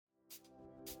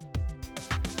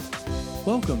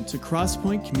Welcome to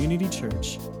Crosspoint Community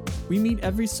Church. We meet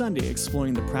every Sunday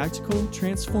exploring the practical,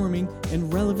 transforming,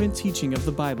 and relevant teaching of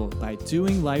the Bible by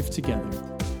doing life together.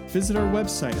 Visit our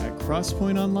website at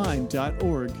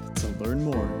crosspointonline.org to learn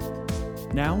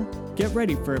more. Now, get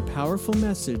ready for a powerful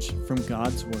message from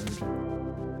God's Word.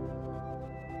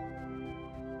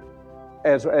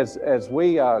 As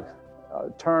we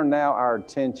turn now our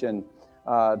attention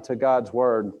to God's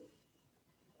Word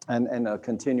and a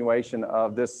continuation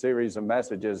of this series of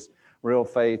messages, Real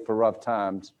Faith for Rough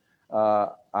Times, I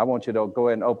want you to go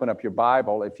ahead and open up your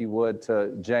Bible, if you would,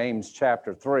 to James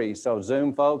chapter 3. So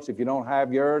Zoom folks, if you don't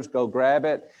have yours, go grab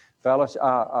it.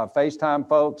 FaceTime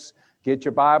folks, get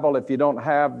your Bible. If you don't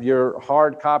have your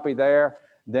hard copy there,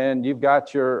 then you've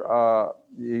got your,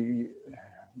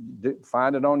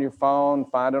 find it on your phone,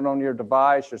 find it on your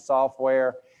device, your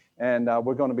software, and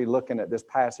we're going to be looking at this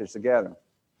passage together.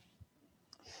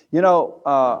 You know,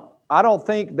 I don't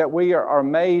think that we are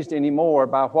amazed anymore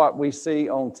by what we see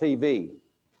on TV.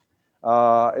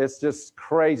 It's just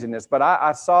craziness. But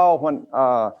I saw when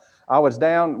I was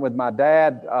down with my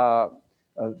dad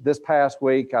this past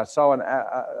week, I saw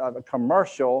a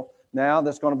commercial now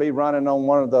that's going to be running on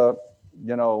one of the,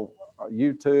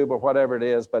 YouTube or whatever it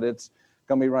is, but it's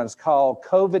going to be run. It's called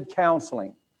COVID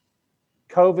Counseling.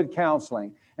 COVID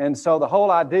Counseling. And so the whole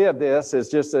idea of this is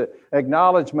just an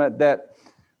acknowledgement that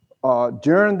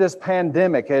during this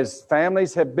pandemic, as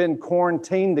families have been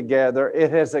quarantined together, it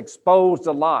has exposed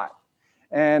a lot.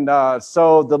 And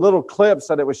so the little clips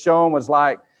that it was showing was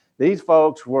like, these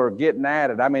folks were getting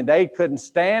at it. I mean, they couldn't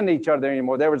stand each other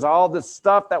anymore. There was all this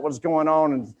stuff that was going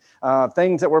on and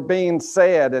things that were being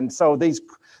said. And so these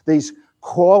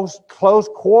close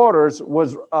quarters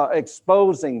was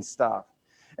exposing stuff.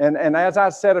 And as I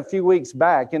said a few weeks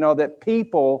back, that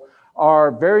people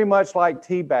are very much like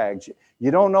tea bags. You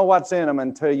don't know what's in them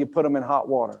until you put them in hot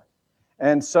water.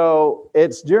 And so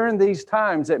it's during these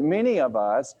times that many of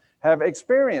us have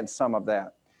experienced some of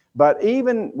that. But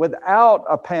even without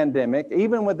a pandemic,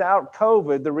 even without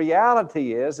COVID, the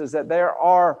reality is that there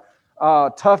are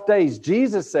tough days.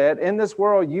 Jesus said, in this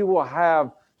world you will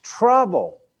have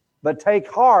trouble, but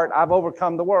take heart, I've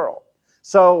overcome the world.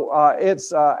 So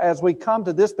it's as we come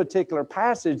to this particular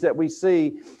passage that we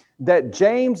see that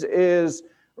James is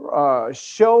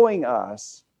showing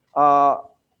us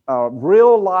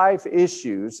real life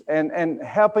issues and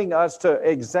helping us to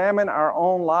examine our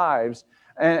own lives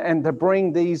and to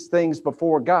bring these things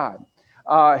before God.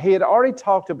 He had already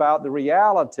talked about the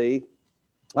reality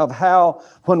of how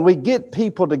when we get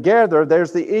people together,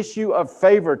 there's the issue of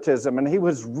favoritism. And he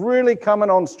was really coming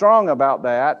on strong about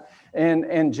that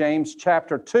in James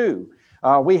chapter 2.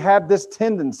 We have this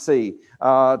tendency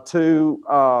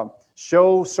to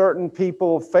show certain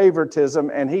people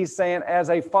favoritism. And he's saying, as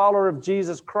a follower of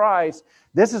Jesus Christ,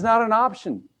 this is not an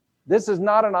option. This is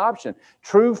not an option.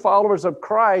 True followers of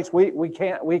Christ, we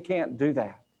can't do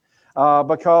that.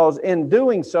 Because in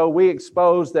doing so, we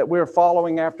expose that we're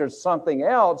following after something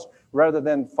else rather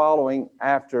than following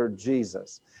after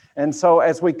Jesus. And so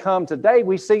as we come today,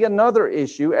 we see another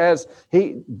issue as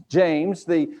James,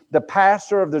 the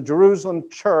pastor of the Jerusalem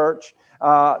church,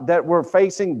 that were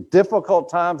facing difficult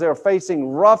times, they were facing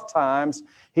rough times.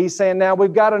 He's saying, now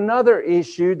we've got another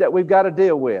issue that we've got to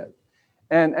deal with.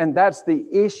 And that's the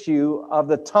issue of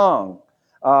the tongue.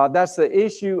 That's the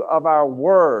issue of our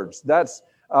words. That's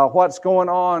what's going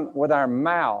on with our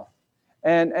mouth.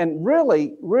 And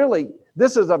really,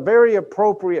 this is a very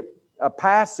appropriate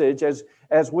passage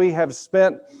as we have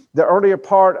spent the earlier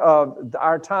part of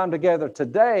our time together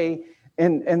today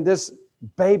in this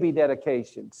baby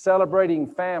dedication, celebrating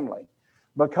family,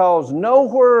 because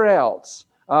nowhere else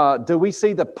do we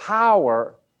see the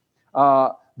power,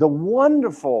 the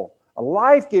wonderful,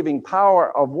 life-giving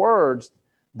power of words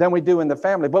than we do in the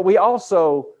family. But we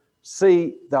also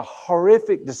see the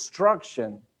horrific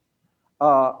destruction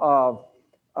that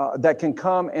can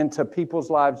come into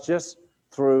people's lives just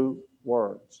through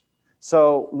words.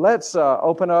 So let's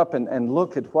open up and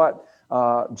look at what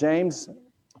James,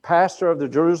 pastor of the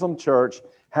Jerusalem church,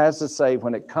 has to say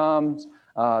when it comes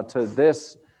to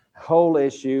this whole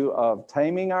issue of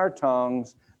taming our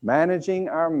tongues, managing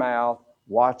our mouth,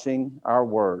 watching our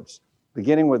words.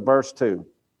 Beginning with verse 2.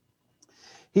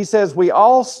 He says, we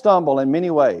all stumble in many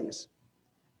ways.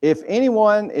 If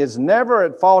anyone is never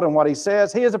at fault in what he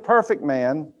says, he is a perfect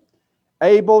man,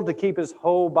 able to keep his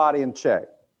whole body in check.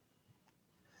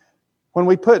 When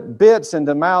we put bits in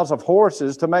the mouths of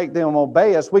horses to make them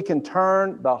obey us, we can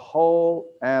turn the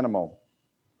whole animal.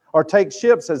 Or take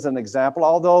ships as an example.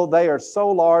 Although they are so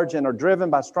large and are driven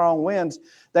by strong winds,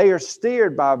 they are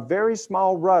steered by a very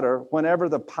small rudder whenever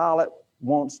the pilot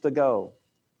wants to go.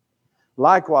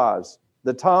 Likewise,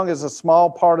 the tongue is a small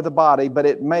part of the body, but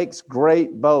it makes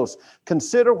great boast.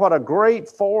 Consider what a great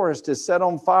forest is set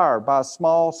on fire by a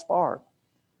small spark.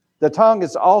 The tongue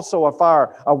is also a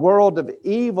fire, a world of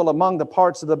evil among the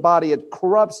parts of the body. It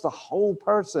corrupts the whole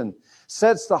person,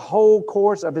 sets the whole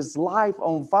course of his life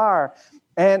on fire,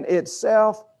 and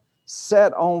itself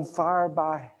set on fire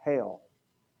by hell.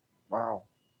 Wow.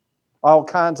 All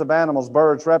kinds of animals,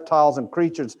 birds, reptiles, and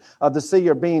creatures of the sea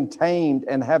are being tamed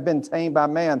and have been tamed by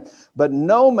man. But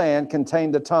no man can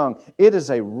tame the tongue. It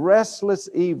is a restless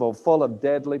evil full of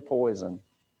deadly poison.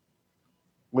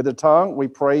 With the tongue, we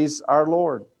praise our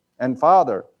Lord and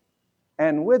Father,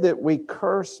 and with it we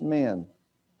curse men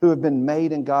who have been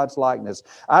made in God's likeness.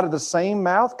 Out of the same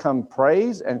mouth come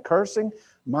praise and cursing.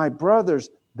 My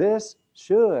brothers, this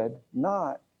should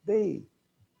not be.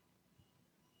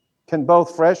 Can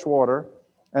both fresh water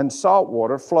and salt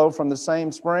water flow from the same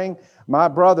spring? My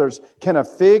brothers, can a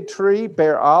fig tree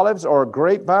bear olives or a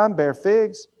grapevine bear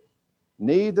figs?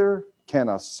 Neither can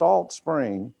a salt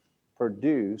spring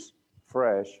produce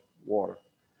fresh water.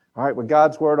 All right, with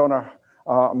God's word on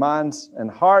our minds and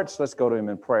hearts, let's go to Him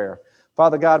in prayer.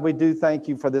 Father God, we do thank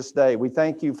You for this day. We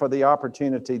thank You for the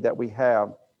opportunity that we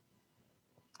have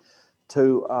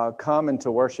to come and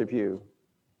to worship You.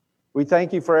 We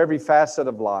thank You for every facet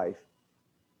of life.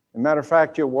 As a matter of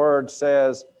fact, Your word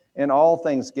says, in all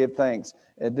things give thanks.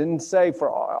 It didn't say for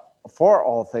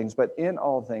all things, but in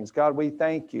all things. God, we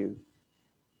thank You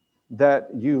that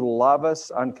You love us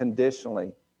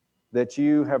unconditionally, that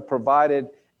You have provided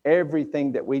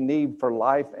everything that we need for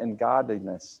life and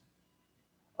godliness,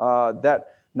 that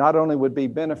not only would be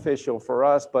beneficial for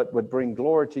us, but would bring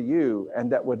glory to You, and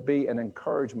that would be an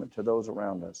encouragement to those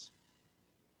around us.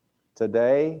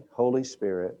 Today, Holy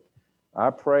Spirit,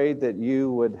 I pray that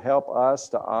You would help us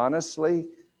to honestly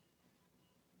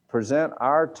present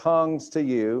our tongues to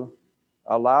You,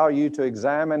 allow You to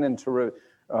examine and to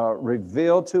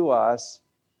reveal to us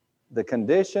the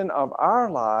condition of our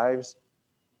lives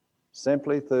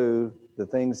simply through the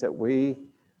things that we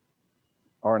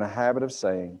are in a habit of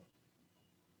saying.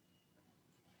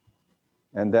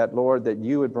 And that, Lord, that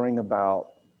You would bring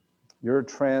about Your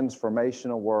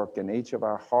transformational work in each of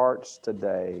our hearts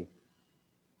today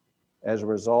as a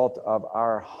result of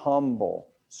our humble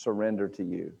surrender to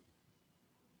You.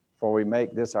 For we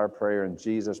make this our prayer in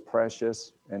Jesus'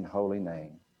 precious and holy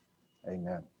name.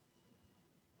 Amen.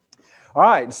 All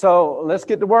right, so let's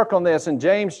get to work on this in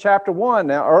James chapter 1.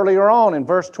 Now, earlier on in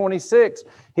verse 26,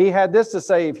 he had this to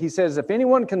say. He says, if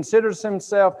anyone considers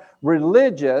himself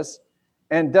religious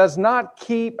and does not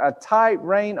keep a tight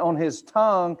rein on his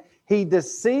tongue, he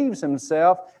deceives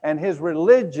himself and his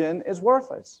religion is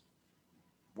worthless.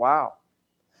 Wow.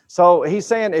 So he's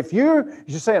saying, if you're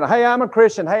saying, hey, I'm a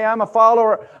Christian, hey, I'm a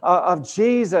follower of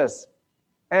Jesus,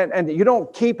 and you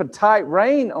don't keep a tight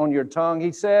rein on your tongue,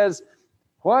 he says,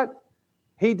 what?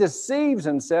 He deceives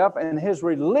himself and his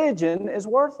religion is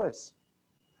worthless.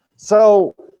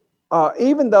 So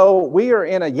even though we are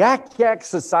in a yak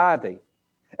society,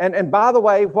 and by the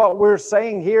way, what we're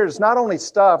saying here is not only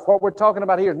stuff, what we're talking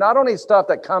about here is not only stuff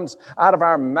that comes out of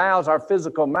our mouths, our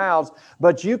physical mouths,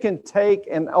 but you can take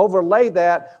and overlay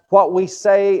that, what we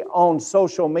say on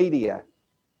social media.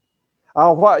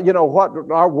 What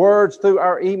our words through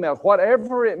our emails,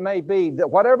 whatever it may be,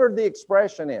 whatever the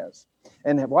expression is.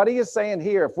 And what he is saying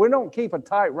here, if we don't keep a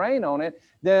tight rein on it,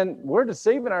 then we're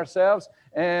deceiving ourselves,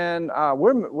 and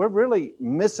we're really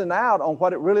missing out on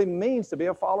what it really means to be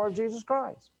a follower of Jesus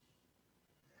Christ.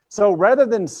 So rather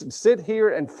than sit here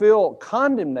and feel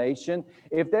condemnation,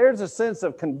 if there's a sense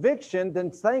of conviction,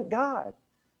 then thank God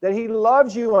that He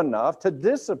loves you enough to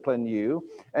discipline you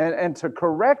and to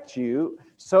correct you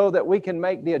so that we can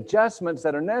make the adjustments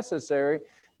that are necessary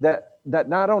that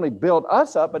not only build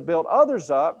us up, but build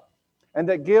others up, and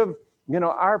that give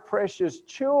our precious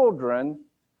children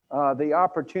the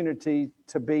opportunity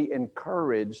to be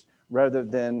encouraged rather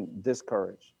than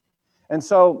discouraged. And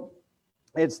so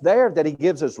it's there that he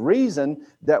gives us reason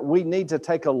that we need to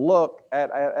take a look at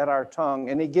our tongue.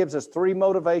 And he gives us three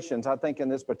motivations, I think, in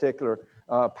this particular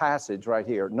passage right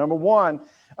here. Number one,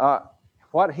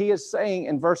 what he is saying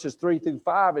in verses 3 through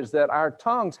 5 is that our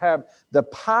tongues have the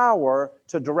power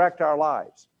to direct our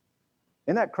lives.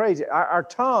 Isn't that crazy? Our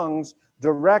tongues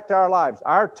direct our lives.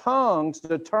 Our tongues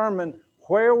determine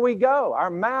where we go. Our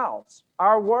mouths,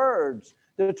 our words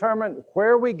determine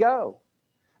where we go.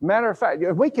 Matter of fact,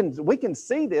 we can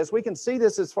see this. We can see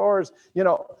this as far as,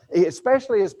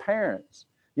 especially as parents.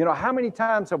 How many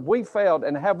times have we failed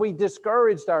and have we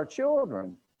discouraged our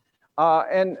children?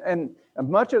 And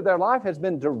much of their life has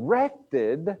been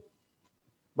directed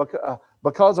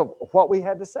because of what we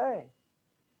had to say.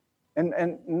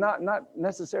 and not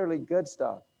necessarily good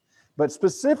stuff, but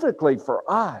specifically for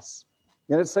us.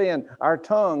 And it's saying our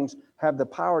tongues have the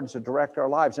power to direct our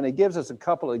lives. And he gives us a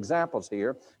couple of examples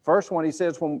here. First one, he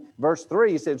says, verse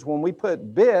 3, he says, when we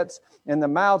put bits in the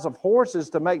mouths of horses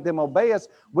to make them obey us,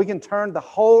 we can turn the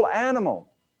whole animal.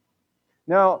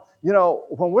 Now,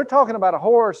 when we're talking about a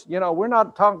horse, we're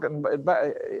not talking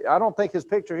about, I don't think his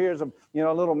picture here is a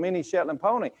little mini Shetland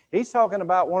pony. He's talking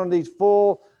about one of these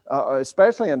full,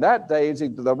 especially in that days,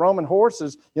 the Roman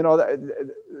horses,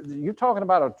 you're talking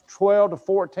about a 12 to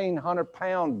 1,400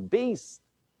 pound beast.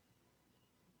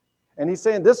 And he's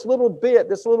saying this little bit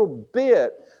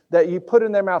that you put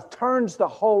in their mouth turns the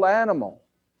whole animal.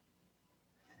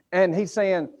 And he's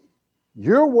saying,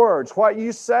 your words, what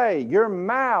you say, your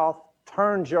mouth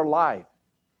turns your life.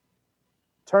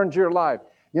 Turns your life.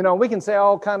 We can say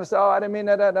all kind of stuff. Oh, I didn't mean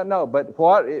that. No, but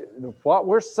what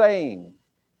we're saying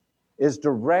is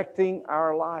directing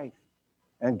our life.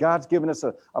 And God's given us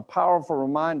a powerful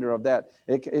reminder of that.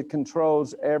 It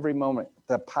controls every moment.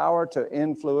 The power to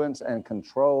influence and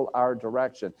control our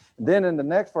direction. Then in the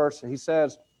next verse,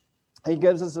 he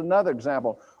gives us another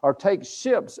example, or take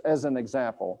ships as an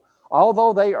example.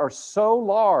 Although they are so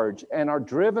large and are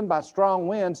driven by strong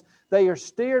winds, they are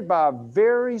steered by a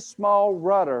very small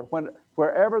rudder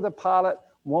wherever the pilot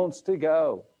wants to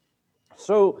go.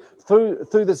 So through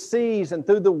the seas and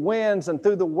through the winds and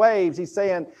through the waves, he's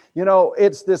saying,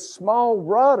 it's this small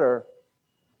rudder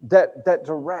that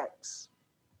directs.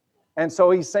 And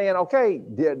so he's saying, okay,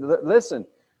 listen,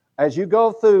 as you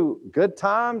go through good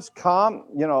times, calm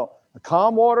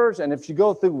waters, and if you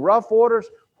go through rough waters,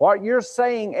 what you're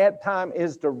saying at time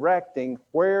is directing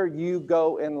where you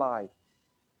go in life.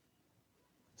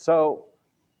 So,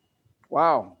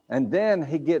 wow. And then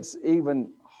he gets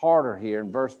even harder here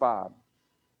in verse 5.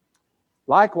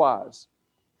 Likewise,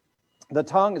 the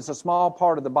tongue is a small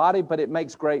part of the body, but it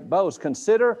makes great boast.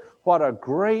 Consider what a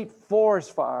great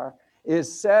forest fire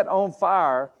is set on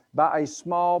fire by a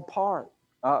small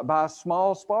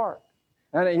spark.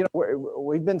 And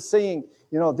we've been seeing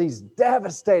these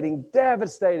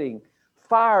devastating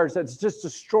fires that's just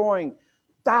destroying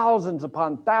thousands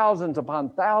upon thousands upon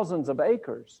thousands of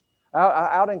acres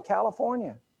out in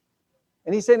California.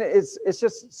 And he's saying it's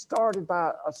just started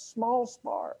by a small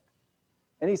spark.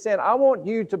 And he's saying, I want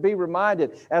you to be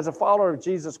reminded as a follower of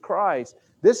Jesus Christ,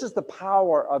 this is the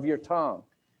power of your tongue.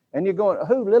 And you're going,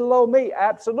 who? Little old me?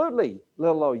 Absolutely,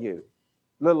 little old you,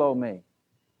 little old me.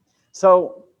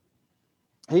 So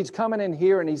he's coming in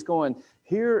here and he's going,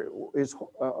 here is,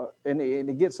 and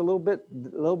it gets a little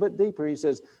bit deeper. He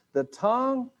says, the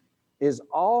tongue is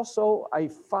also a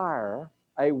fire,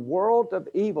 a world of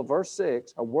evil, verse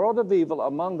 6, a world of evil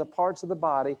among the parts of the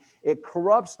body. It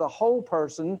corrupts the whole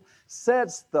person,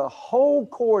 sets the whole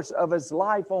course of his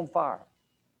life on fire,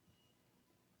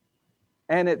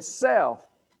 and itself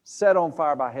set on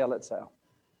fire by hell itself.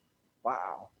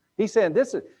 Wow. He's saying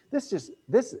this is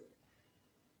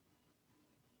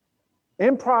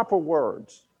improper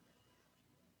words,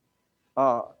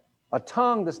 a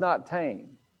tongue that's not tamed.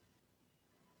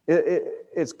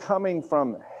 It's coming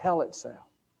from hell itself.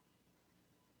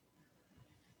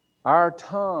 Our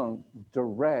tongue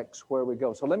directs where we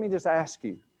go. So let me just ask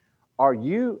you, are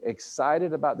you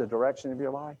excited about the direction of your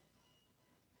life?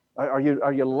 Are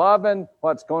you loving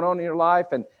what's going on in your life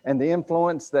and the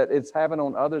influence that it's having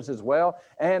on others as well,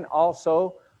 and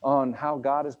also on how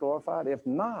God is glorified? If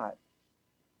not,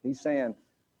 he's saying,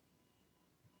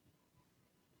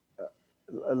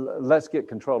 let's get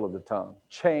control of the tongue.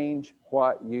 Change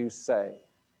what you say.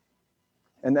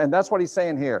 And that's what he's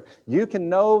saying here. You can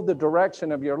know the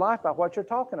direction of your life by what you're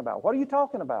talking about. What are you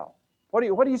talking about? What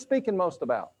are you speaking most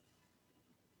about?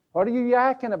 What are you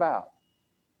yakking about?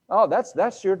 Oh,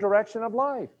 that's your direction of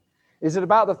life. Is it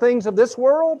about the things of this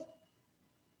world?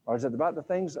 Or is it about the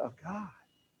things of God?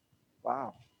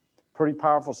 Wow. Pretty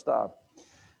powerful stuff.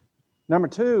 Number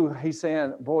two, he's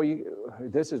saying, boy,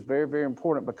 this is very, very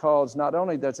important, because not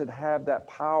only does it have that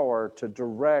power to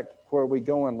direct where we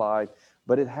go in life,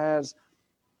 but it has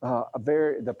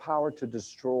the power to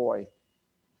destroy.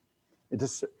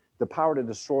 The power to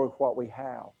destroy what we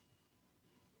have.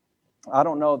 I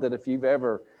don't know that if you've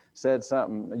ever said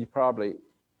something, you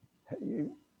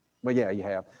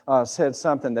have said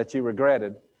something that you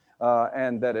regretted,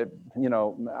 and that it,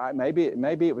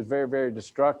 maybe it was very, very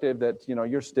destructive, that,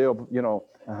 you're still,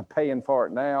 paying for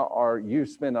it now, or you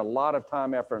spend a lot of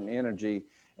time, effort, and energy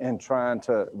in trying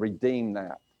to redeem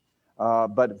that.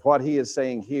 But what he is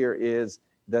saying here is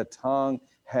the tongue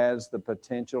has the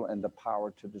potential and the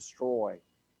power to destroy.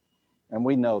 And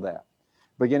we know that.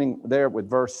 Beginning there with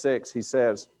verse 6, he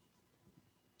says,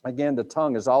 Again, the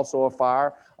tongue is also a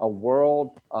fire, a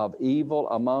world of evil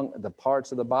among the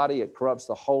parts of the body. It corrupts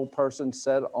the whole person,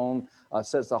 sets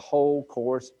the whole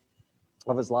course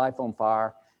of his life on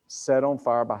fire, set on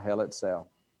fire by hell itself.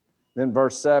 Then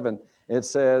verse 7, it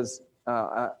says,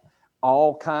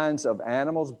 all kinds of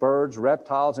animals, birds,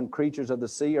 reptiles, and creatures of the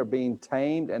sea are being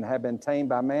tamed and have been tamed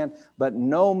by man, but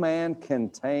no man can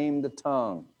tame the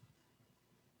tongue.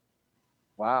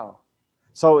 Wow.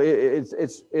 So it's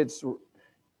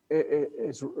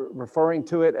referring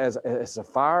to it as a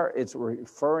fire. It's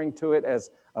referring to it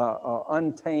as an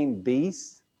untamed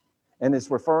beast. And it's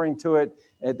referring to it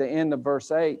at the end of verse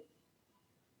 8.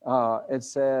 It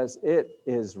says, it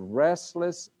is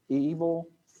restless, evil,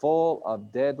 full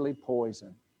of deadly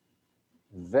poison.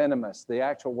 Venomous. The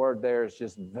actual word there is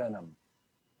just venom.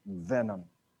 Venom.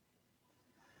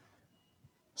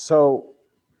 So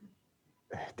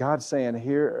God's saying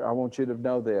here, I want you to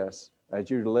know this. As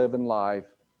you live in life,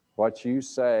 what you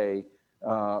say,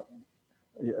 the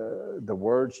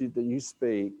words that you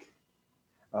speak,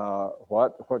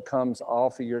 what comes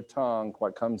off of your tongue,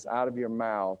 what comes out of your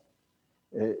mouth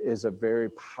is a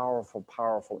very powerful,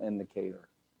 powerful indicator.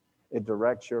 It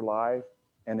directs your life,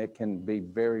 and it can be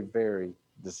very, very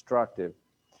destructive.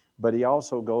 But he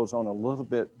also goes on a little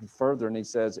bit further, and he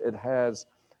says it has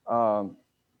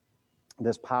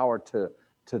this power to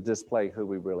display who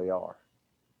we really are.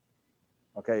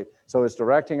 Okay, so it's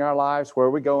directing our lives, where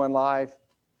we go in life.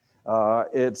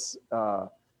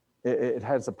 It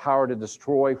has the power to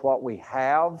destroy what we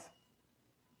have.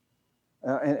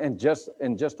 And just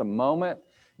in just a moment,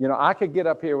 you know, I could get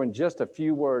up here in just a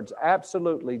few words,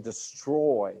 absolutely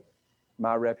destroy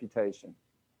my reputation.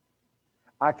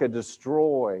 I could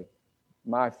destroy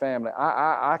my family.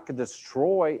 I could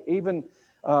destroy even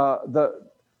the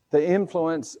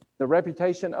influence, the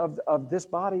reputation of this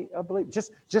body of belief,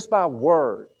 just by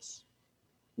words.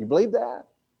 You believe that?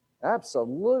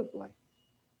 Absolutely.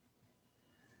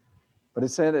 But it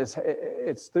said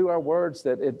it's through our words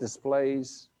that it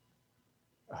displays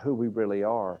who we really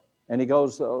are. And he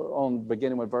goes on,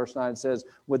 beginning with verse 9, it says,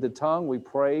 with the tongue we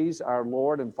praise our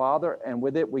Lord and Father, and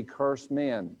with it we curse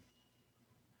men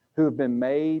who have been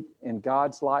made in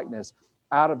God's likeness.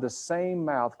 Out of the same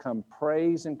mouth come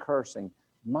praise and cursing.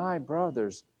 My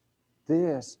brothers,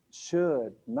 this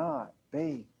should not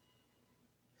be.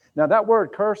 Now that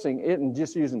word cursing isn't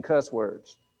just using cuss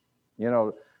words.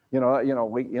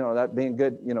 That being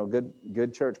good,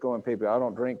 good church going people. I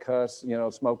don't drink, cuss,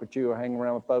 smoke or chew or hang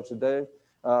around with folks that do.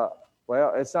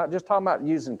 Well, it's not just talking about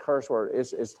using curse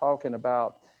words. It's talking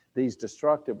about these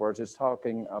destructive words. It's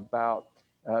talking about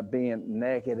being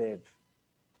negative.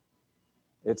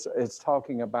 It's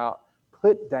talking about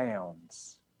put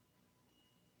downs.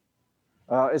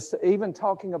 It's even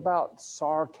talking about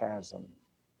sarcasm.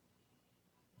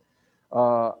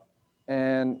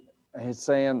 And he's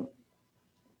saying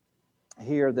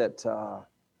here that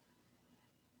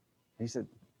he said,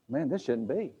 man, this shouldn't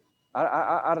be.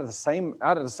 Out of the same.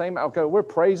 Okay, we're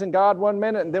praising God one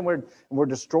minute, and then we're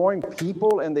destroying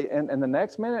people in the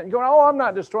next minute. And you're going, oh, I'm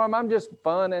not destroying them. I'm just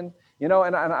fun, and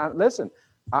listen.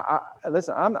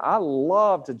 I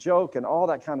love to joke and all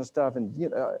that kind of stuff,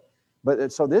 and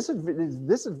but so this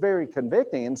is very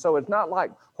convicting, and so it's not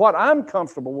like what I'm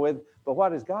comfortable with, but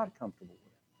what is God comfortable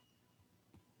with?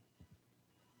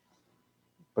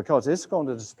 Because it's going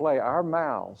to display our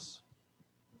mouths,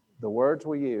 the words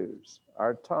we use,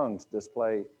 our tongues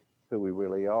display who we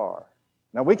really are.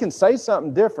 Now, we can say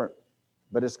something different,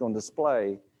 but it's going to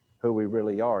display who we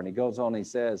really are. And he goes on, he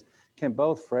says, can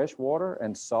both fresh water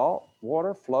and salt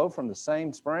water flow from the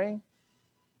same spring?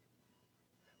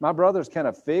 My brothers, can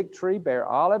a fig tree bear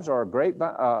olives or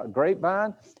a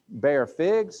grapevine bear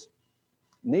figs?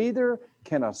 Neither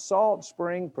can a salt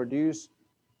spring produce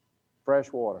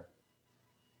fresh water.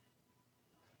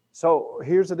 So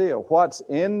here's the deal. What's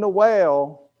in the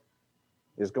well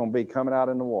is going to be coming out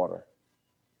in the water.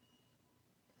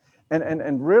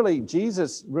 And really,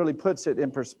 Jesus really puts it in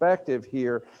perspective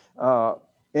here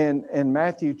in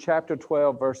Matthew chapter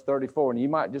 12, verse 34. And you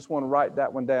might just want to write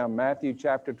that one down. Matthew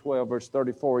chapter 12, verse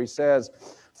 34. He says,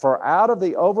 for out of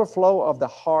the overflow of the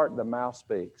heart, the mouth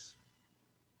speaks.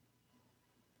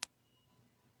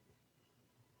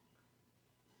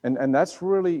 And that's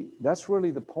really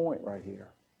the point right here.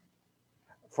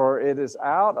 For it is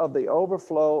out of the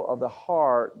overflow of the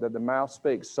heart that the mouth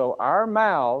speaks. So our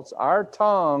mouths, our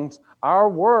tongues, our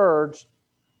words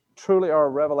truly are a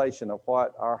revelation of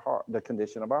what our heart, the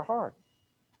condition of our heart.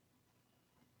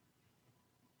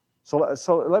 So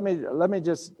let me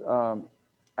just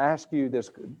ask you this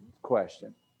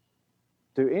question.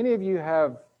 Do any of you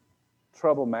have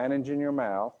trouble managing your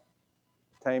mouth?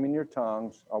 taming your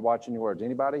tongues, or watching your words.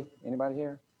 Anybody? Anybody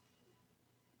here?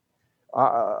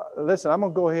 Listen, I'm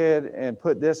going to go ahead and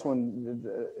put this one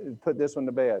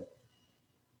to bed.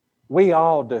 We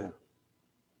all do.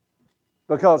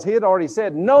 Because he had already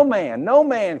said, no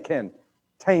man can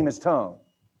tame his tongue.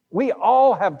 We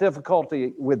all have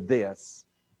difficulty with this.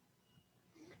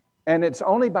 And it's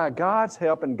only by God's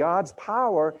help and God's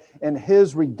power and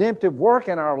his redemptive work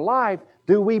in our life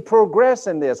do we progress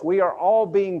in this. We are all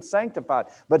being sanctified.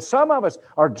 But some of us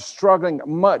are struggling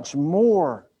much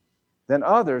more than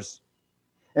others.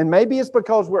 And maybe it's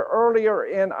because we're earlier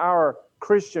in our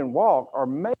Christian walk, or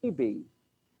maybe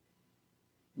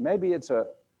it's a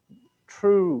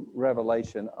true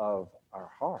revelation of our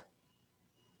heart,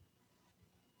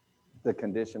 the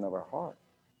condition of our heart.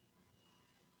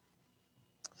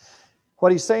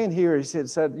 What he's saying here is, it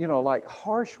said, like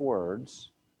harsh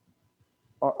words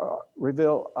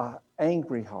reveal an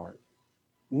angry heart.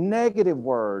 Negative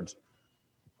words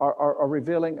are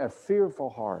revealing a fearful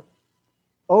heart.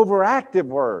 Overactive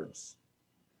words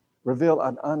reveal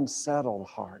an unsettled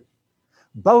heart.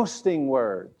 Boasting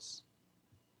words,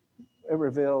 it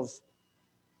reveals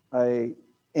an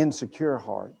insecure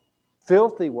heart.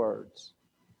 Filthy words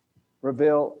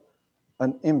reveal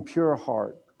an impure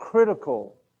heart.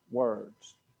 Critical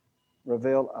words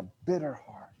reveal a bitter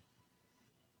heart.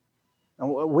 And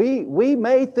we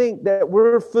may think that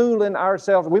we're fooling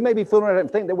ourselves. We may be fooling and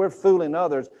think that we're fooling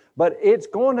others, but it's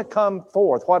going to come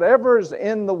forth. Whatever's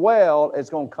in the well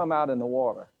is going to come out in the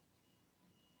water.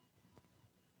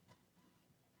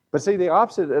 But see, the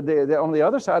opposite, on the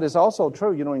other side is also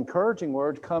true. Encouraging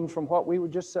words comes from what we were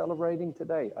just celebrating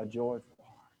today, a joyful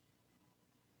heart.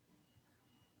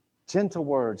 Gentle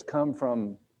words come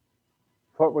from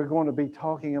what we're going to be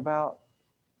talking about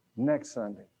next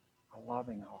Sunday, a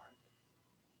loving heart.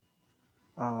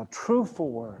 Truthful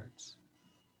words,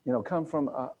 come from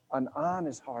an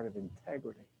honest heart of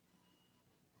integrity.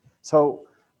 So,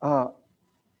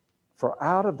 for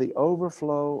out of the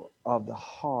overflow of the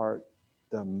heart,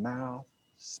 the mouth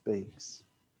speaks.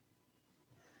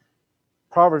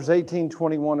 Proverbs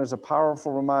 18:21 is a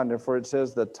powerful reminder, for it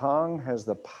says, the tongue has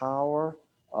the power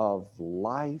of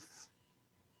life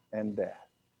and death.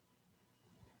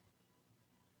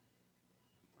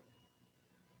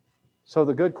 So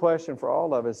the good question for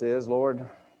all of us is, Lord,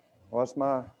 what's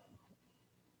my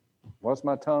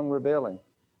tongue revealing?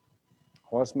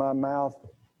 What's my mouth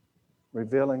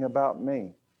revealing about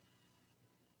me?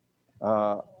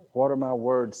 What are my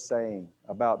words saying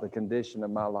about the condition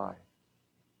of my life?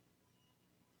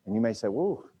 And you may say,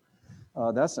 "Whoa,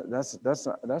 that's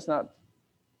not.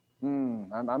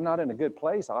 I'm not in a good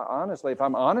place." Honestly, if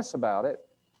I'm honest about it,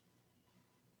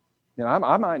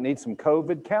 I might need some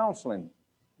COVID counseling.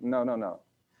 No.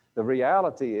 The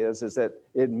reality is that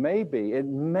it may be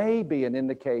an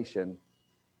indication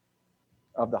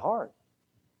of the heart.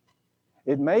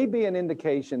 It may be an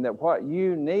indication that what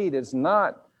you need is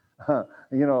not,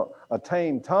 a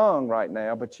tamed tongue right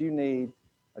now, but you need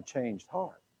a changed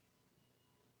heart.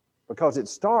 Because it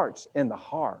starts in the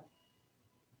heart.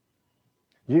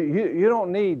 You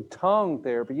don't need tongue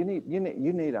therapy. You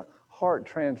need a heart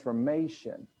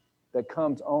transformation that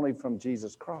comes only from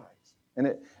Jesus Christ.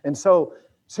 And so,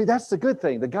 see, that's the good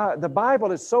thing. The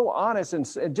Bible is so honest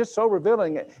and just so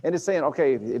revealing, and it's saying,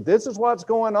 okay, if this is what's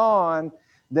going on,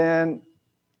 then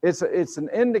it's an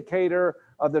indicator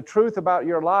of the truth about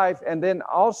your life. And then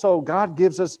also God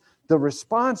gives us the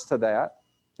response to that.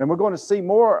 And we're going to see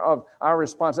more of our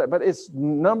response to that. But it's,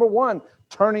 number one,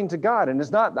 turning to God. And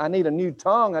it's not, I need a new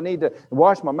tongue, I need to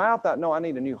wash my mouth out. No, I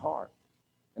need a new heart.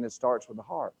 And it starts with the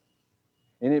heart.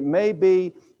 And it may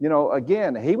be,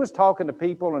 again, he was talking to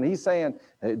people and he's saying,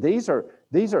 these are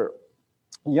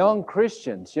young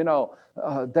Christians,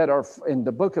 that are in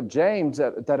the book of James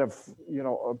that have,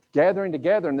 gathering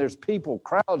together, and there's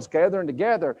crowds gathering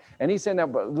together. And he's saying, now,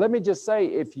 but let me just say,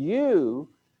 if you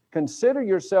consider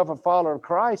yourself a follower of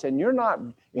Christ and your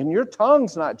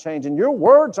tongue's not changing, your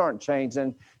words aren't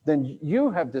changing, then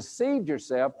you have deceived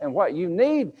yourself. And what you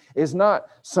need is not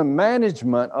some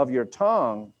management of your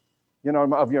tongue,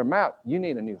 of your mouth. You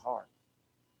need a new heart.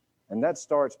 And that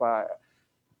starts by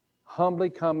humbly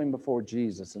coming before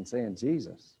Jesus and saying,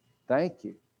 Jesus, thank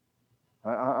you.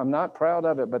 I'm not proud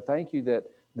of it, but thank you that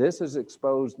this has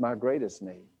exposed my greatest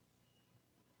need.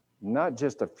 Not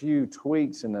just a few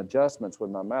tweaks and adjustments with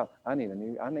my mouth. I need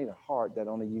a heart that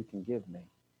only you can give me.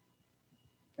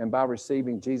 And by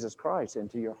receiving Jesus Christ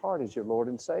into your heart as your Lord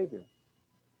and Savior.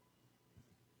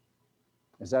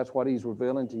 Is that what he's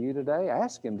revealing to you today?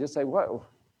 Ask him. Just say, "What,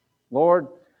 Lord?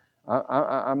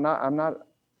 I'm not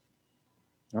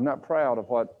proud of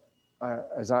what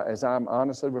as I'm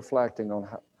honestly reflecting on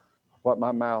what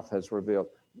my mouth has revealed,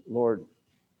 Lord,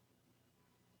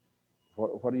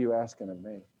 what are you asking of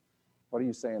me? What are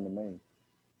you saying to me?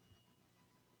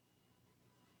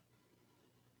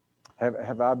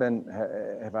 Have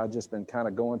I just been kind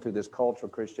of going through this cultural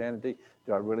Christianity?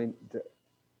 Has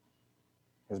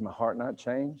my heart not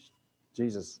changed?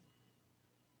 Jesus,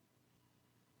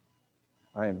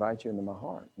 I invite you into my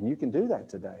heart. And you can do that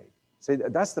today. See,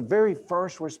 that's the very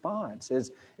first response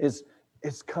is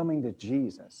coming to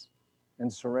Jesus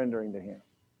and surrendering to him.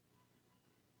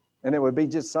 And it would be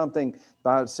just something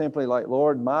by simply like,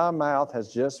 Lord, my mouth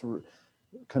has just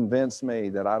convinced me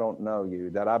that I don't know you,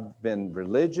 that I've been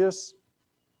religious,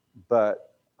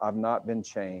 but I've not been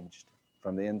changed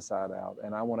from the inside out.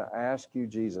 And I want to ask you,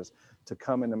 Jesus, to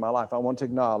come into my life. I want to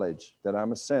acknowledge that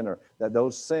I'm a sinner, that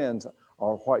those sins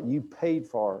are what you paid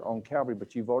for on Calvary,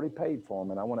 but you've already paid for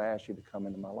them, and I want to ask you to come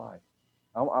into my life.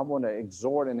 I want to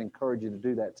exhort and encourage you to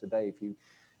do that today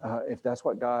if that's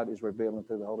what God is revealing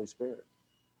through the Holy Spirit.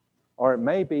 Or it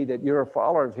may be that you're a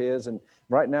follower of his, and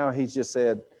right now he's just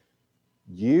said,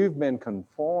 you've been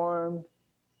conformed.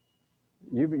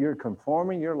 You're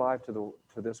conforming your life to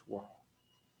this world.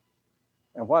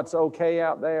 And what's okay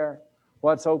out there,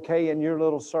 what's okay in your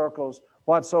little circles,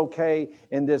 what's okay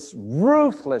in this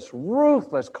ruthless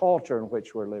culture in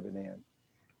which we're living in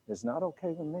is not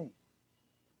okay with me.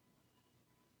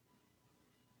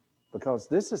 Because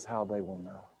this is how they will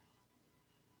know.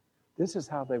 This is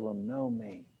how they will know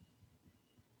me.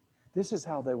 This is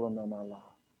how they will know my love.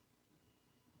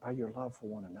 By your love for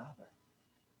one another.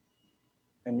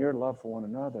 And your love for one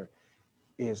another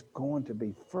is going to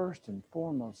be first and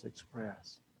foremost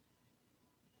expressed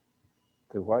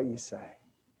through what you say,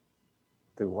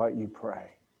 through what you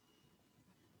pray.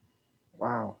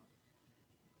 Wow.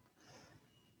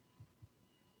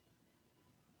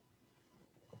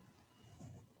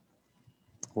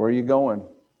 Where are you going?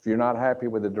 If you're not happy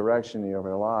with the direction of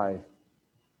your life,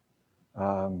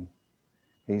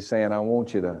 he's saying, I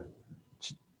want you to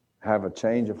have a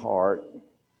change of heart,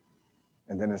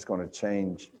 and then it's going to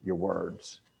change your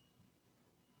words,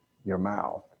 your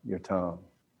mouth, your tongue.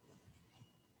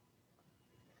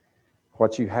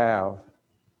 What you have,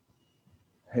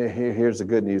 here's the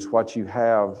good news. What you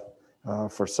have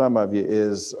for some of you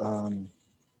is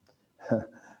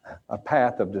a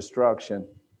path of destruction.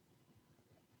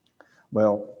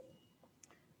 Well,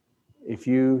 if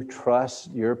you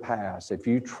trust your past, if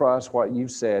you trust what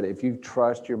you've said, if you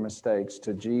trust your mistakes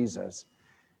to Jesus,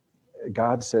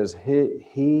 God says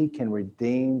He can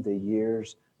redeem the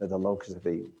years that the locusts have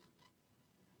eaten.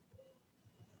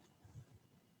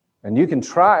 And you can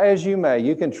try as you may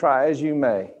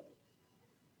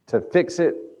to fix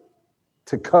it,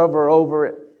 to cover over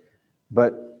it,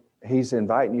 but He's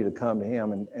inviting you to come to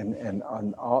Him. And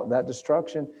on all that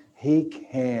destruction, He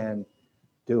can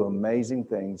do amazing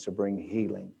things to bring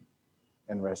healing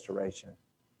and restoration.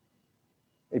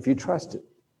 If you trust it.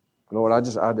 Lord, I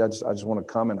just want to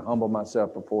come and humble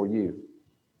myself before you.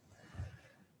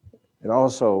 It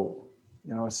also,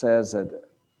 it says that,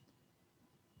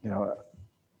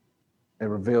 it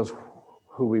reveals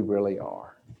who we really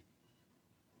are.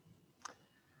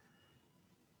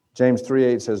 James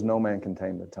 3:8 says, no man can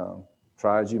tame the tongue.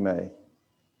 Try as you may.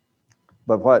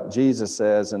 But what Jesus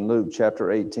says in Luke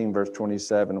chapter 18, verse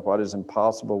 27, what is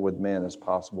impossible with men is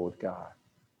possible with God.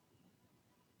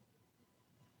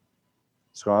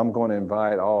 So I'm going to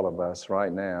invite all of us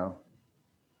right now,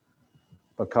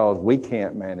 because we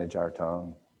can't manage our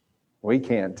tongue. We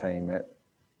can't tame it.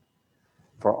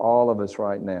 For all of us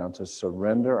right now to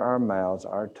surrender our mouths,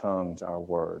 our tongues, our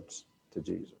words to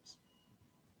Jesus.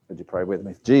 Would you pray with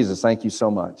me? Jesus, thank you so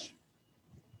much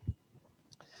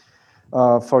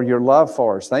for your love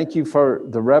for us. Thank you for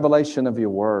the revelation of your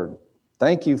word.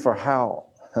 Thank you for how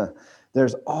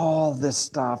there's all this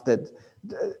stuff that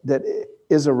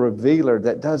is a revealer,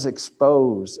 that does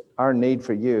expose our need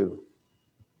for you.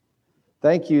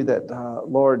 Thank you that,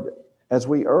 Lord, as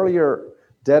we earlier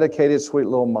dedicated sweet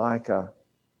little Micah,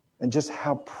 and just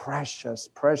how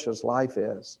precious life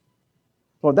is.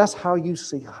 Lord, that's how you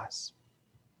see us.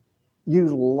 You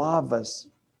love us,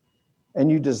 and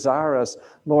you desire us,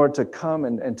 Lord, to come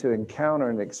and to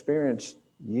encounter and experience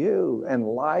you and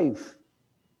life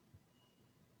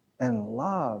and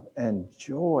love and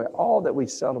joy, all that we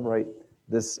celebrate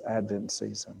this Advent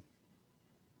season.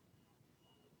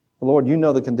 Lord, you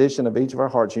know the condition of each of our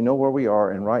hearts. You know where we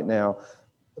are. And right now,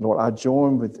 Lord, I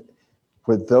join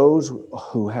with those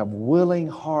who have willing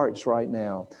hearts right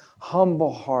now,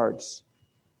 humble hearts.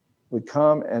 We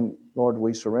come and, Lord,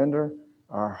 we surrender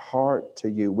our heart to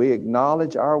you. We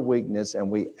acknowledge our weakness and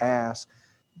we ask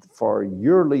for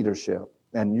your leadership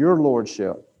and your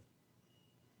lordship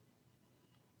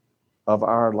of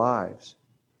our lives,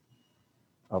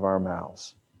 of our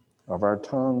mouths, of our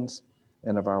tongues,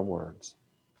 and of our words.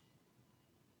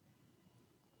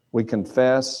 We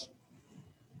confess,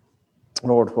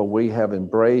 Lord, where we have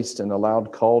embraced and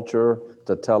allowed culture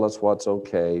to tell us what's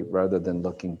okay rather than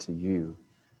looking to you,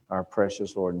 our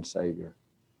precious Lord and Savior.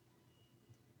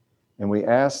 And we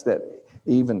ask that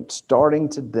even starting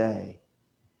today,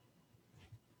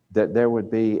 that there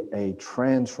would be a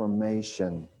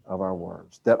transformation of our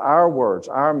words, that our words,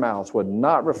 our mouths would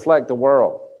not reflect the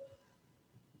world,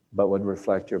 but would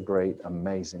reflect your great,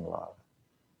 amazing love.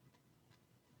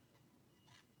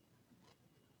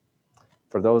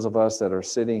 For those of us that are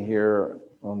sitting here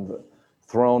on the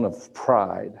throne of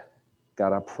pride,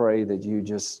 God, I pray that you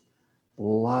just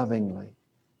lovingly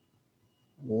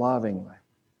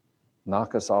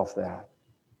knock us off that,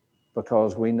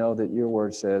 because we know that your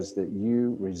word says that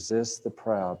you resist the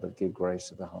proud but give grace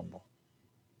to the humble.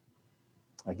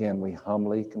 Again, we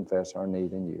humbly confess our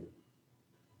need in you.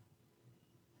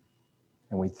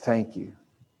 And we thank you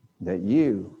that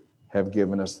you have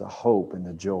given us the hope and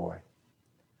the joy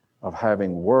of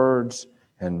having words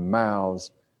and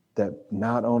mouths that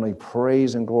not only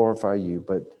praise and glorify you,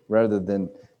 but rather than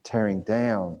tearing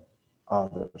down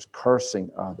others,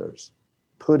 cursing others,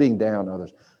 putting down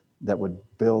others, that would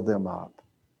build them up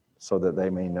so that they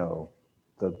may know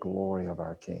the glory of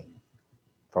our King.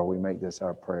 For we make this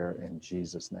our prayer in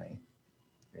Jesus' name.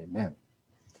 Amen.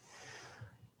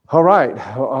 All right.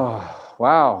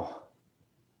 Wow.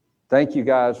 Thank you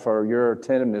guys for your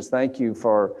attentiveness. Thank you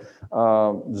for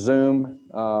Zoom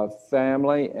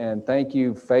family, and thank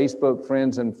you Facebook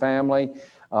friends and family.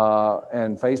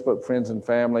 And Facebook friends and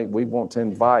family, we want to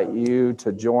invite you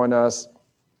to join us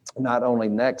not only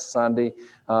next Sunday,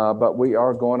 but we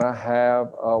are going to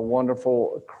have a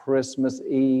wonderful Christmas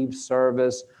Eve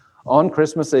service on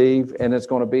Christmas Eve, and it's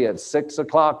going to be at 6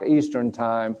 o'clock Eastern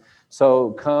time. So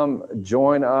come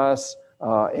join us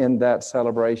in that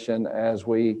celebration as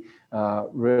we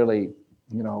really,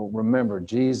 remember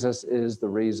Jesus is the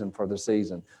reason for the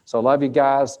season. So love you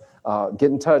guys.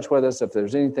 Get in touch with us if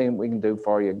there's anything we can do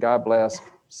for you. God bless.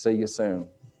 See you soon.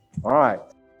 All right.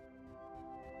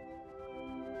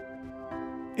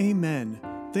 Amen.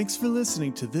 Thanks for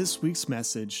listening to this week's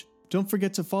message. Don't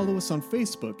forget to follow us on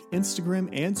Facebook, Instagram,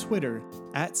 and Twitter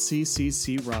at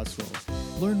CCC Roswell.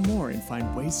 Learn more and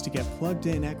find ways to get plugged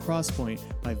in at Crosspoint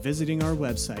by visiting our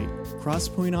website,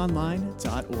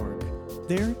 crosspointonline.org.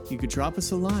 There, you could drop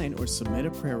us a line or submit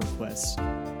a prayer request.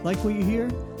 Like what you hear?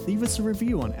 Leave us a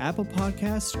review on Apple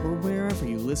Podcasts or wherever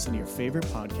you listen to your favorite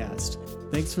podcast.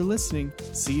 Thanks for listening.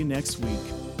 See you next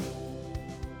week.